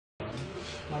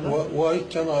Why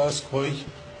can I ask why?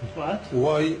 What?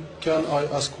 Why can I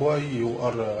ask why you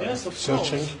are Yes, of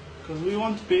searching? Because we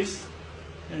want peace,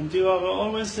 and you are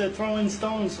always throwing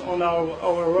stones on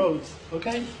our roads.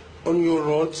 Okay? On your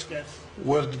roads? Yes.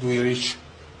 Where did we reach?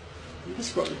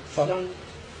 This road.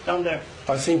 Down there.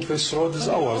 I think this road is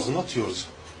ours, not yours.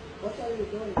 What are you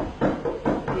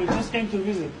doing? We just came to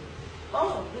visit.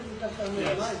 Oh, this is the family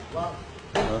life. Wow.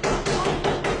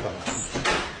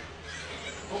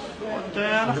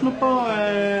 אנחנו פה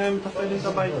מטפלים את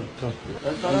הבית.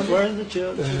 Where is the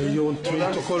children? You want me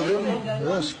to call them?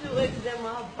 Yes.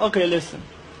 Okay, listen.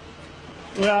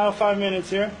 We are 5 minutes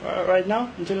here right now,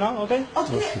 until now, okay?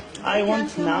 Okay. I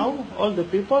want now all the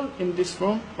people in this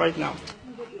room right now.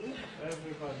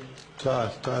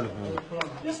 تعال.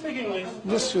 Just speak English.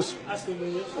 Yes. Ask in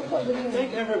English.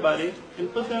 Take everybody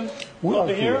and put them We are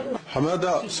over here.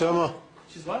 Hamada, Sama,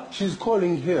 She's what? she's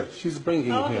calling here. She's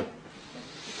bringing Oh, okay. here.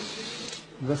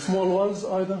 The small ones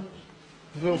either.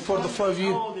 For the 5 How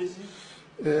years. old is he?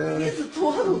 It's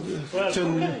 12. Well,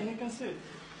 10. okay, he can sit.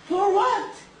 For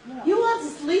what? You was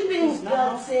sleeping,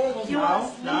 God sake. You was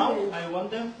Now, sleeping. I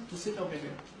want them to sit over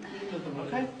here.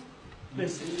 Okay?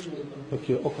 Please.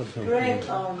 Okay, اقعد هنا. Great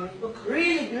army.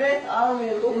 Really great army.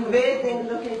 Invading,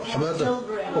 looking for حمادة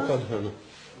children. اقعد هنا.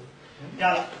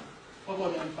 يلا.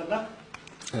 اقعد من فضلك.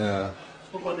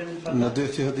 اقعد من فضلك.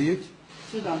 ناديتي هديك؟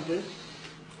 Sit down, please.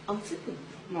 I'm sitting.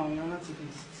 No, you're not sitting.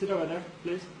 Sit over there,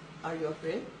 please. Are you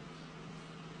afraid?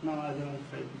 No, I don't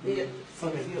afraid. Yes.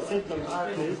 Okay, You sit down, are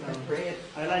please. afraid.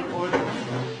 I like order.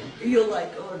 You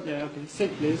like order. Yeah, okay. Sit,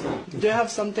 please. Do you have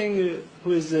something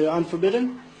who is unforbidden?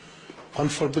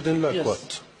 Unforbidden like Yes. what?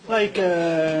 Like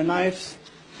knives,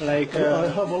 like I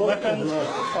have a lot of weapons.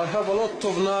 knives. I have a lot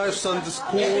of knives and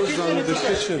screws and the In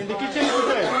kitchen. the kitchen is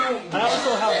there. I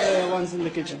also have ones in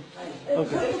the kitchen.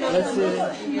 Okay, let's see.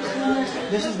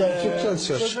 This is the You can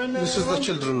search. children This is the room?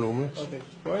 children room. Yes. Okay,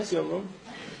 where is your room?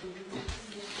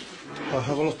 I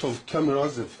have a lot of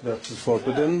cameras if that is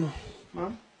forbidden. Huh?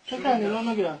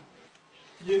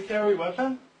 Do you carry weapon?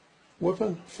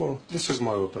 Weapon for this is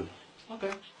my weapon.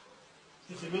 Okay.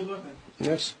 It's a good weapon.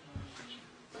 Yes.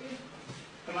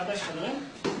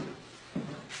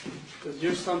 Does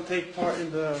your son take part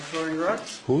in the throwing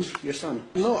rocks? Who's? Your son.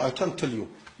 No, I can't tell you.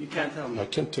 You can't tell me. I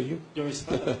can't tell you. You're his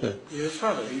father. You're his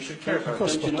father. You should care for Of him,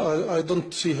 course, don't you but know? I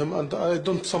don't see him and I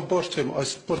don't support him. I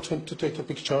support him to take a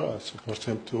picture. I support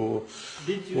him to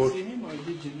Did you work. see him or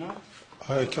did you not?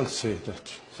 I can't say that.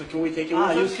 So can we take him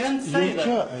with you us? Can say you that.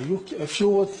 can, if you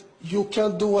want, you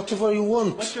can do whatever you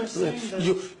want. But you're saying that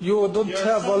you don't your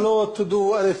have a son- law to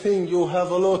do anything. You have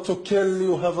a law to kill.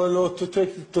 You have a law to take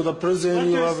it to the prison. But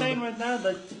you you're have saying right now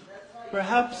that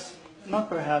perhaps, not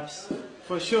perhaps,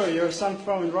 for sure your son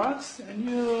throwing rocks and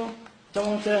you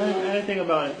don't tell him anything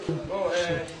about it.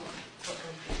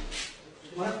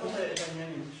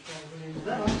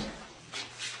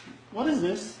 What is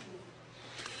this?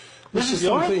 this is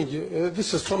yours? something.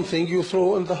 This is something you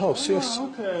throw in the house. Yes. Oh,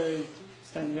 okay.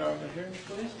 Stand here over here,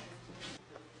 please.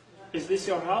 Is this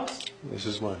your house? This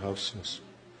is my house. Yes.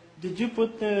 Did you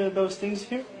put those things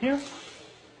here?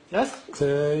 Yes?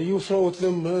 You throw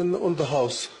them on the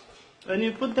house. And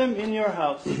you put them in your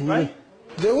house, right?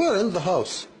 They were in the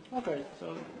house. Okay,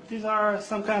 so these are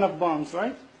some kind of bombs,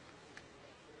 right?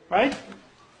 Right?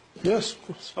 Yes, of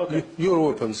course. Okay.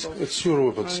 Your weapons. It's your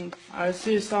weapons. And I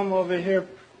see some over here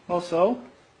also.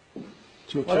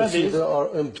 You What can are see these? they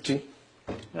are empty.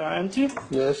 They are empty.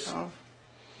 Yes. Oh.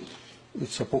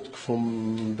 It's a book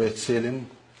from Beit Selim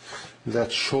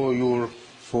that show your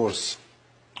force.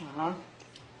 Uh-huh.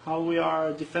 How we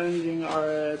are defending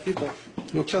our people.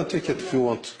 You can take it if you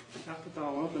want.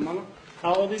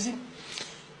 How old is he?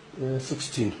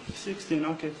 16. 16,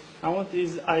 okay. I want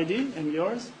his ID and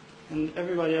yours and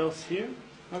everybody else here.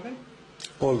 Okay?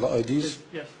 All the IDs.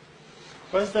 Yes.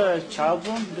 Where's the child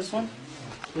room? This one?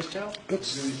 This child?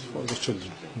 It's for the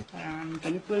children.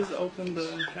 Can you please open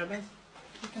the cabin?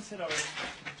 You can sit over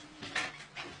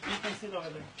there. You can sit over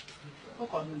there.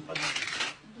 اقعد من فضلك.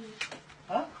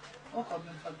 ها؟ اقعد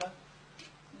من فضلك.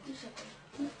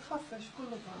 خفش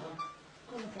كله تمام.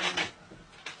 كله تمام.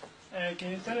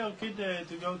 Can you tell your kid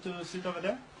to go to sit over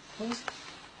there, please?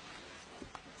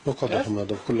 اقعد يا Yes?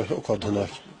 حماده كله اقعد هناك.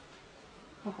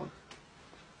 اقعد.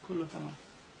 كله تمام.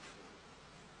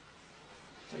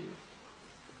 طيب.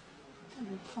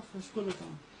 خفش كله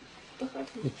تمام.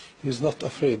 He's not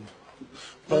afraid.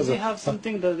 Does he have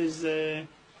something that is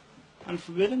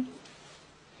unforbidden?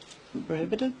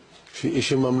 Prohibited? في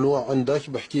إشي ممنوع عندك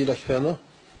بحكي لك هنا؟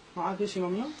 معك شيء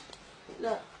ممنوع؟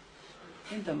 لا.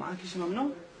 أنت معك شيء ممنوع؟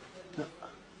 لا.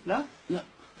 لا؟ لا.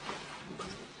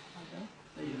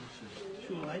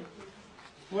 شو هاي؟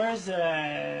 Where's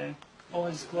all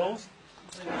his clothes?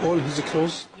 All his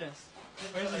clothes? Yes.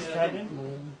 Where's his cabin?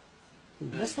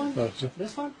 This one? Okay.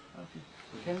 This one? Okay.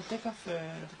 Can you take off the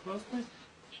clothes, please?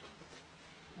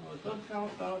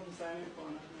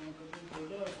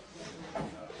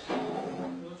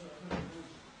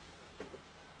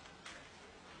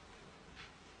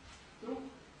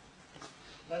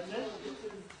 That's it?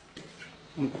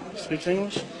 Speaks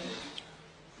English?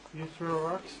 You throw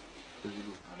rocks?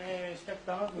 Step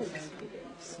down.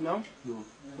 No? No.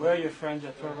 Where are your friends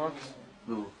that throw rocks?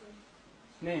 No.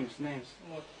 Names.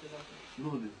 No.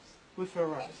 Who throw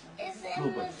rocks?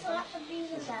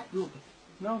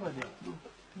 Nobody.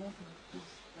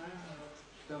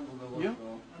 You?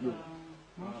 No.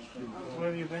 Where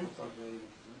have you been?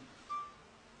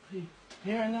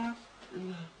 Here and now?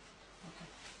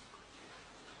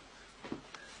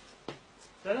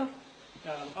 Settle?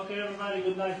 Okay, everybody,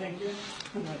 good night, thank you.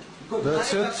 Good night.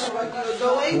 That's it?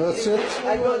 Going? That's it?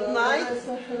 I good night.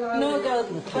 No, the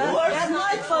worst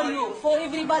night for you, for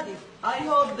everybody. I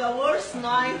hope the worst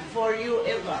night for you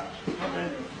ever.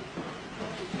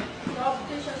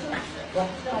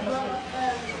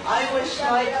 I wish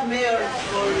nightmares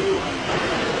for you.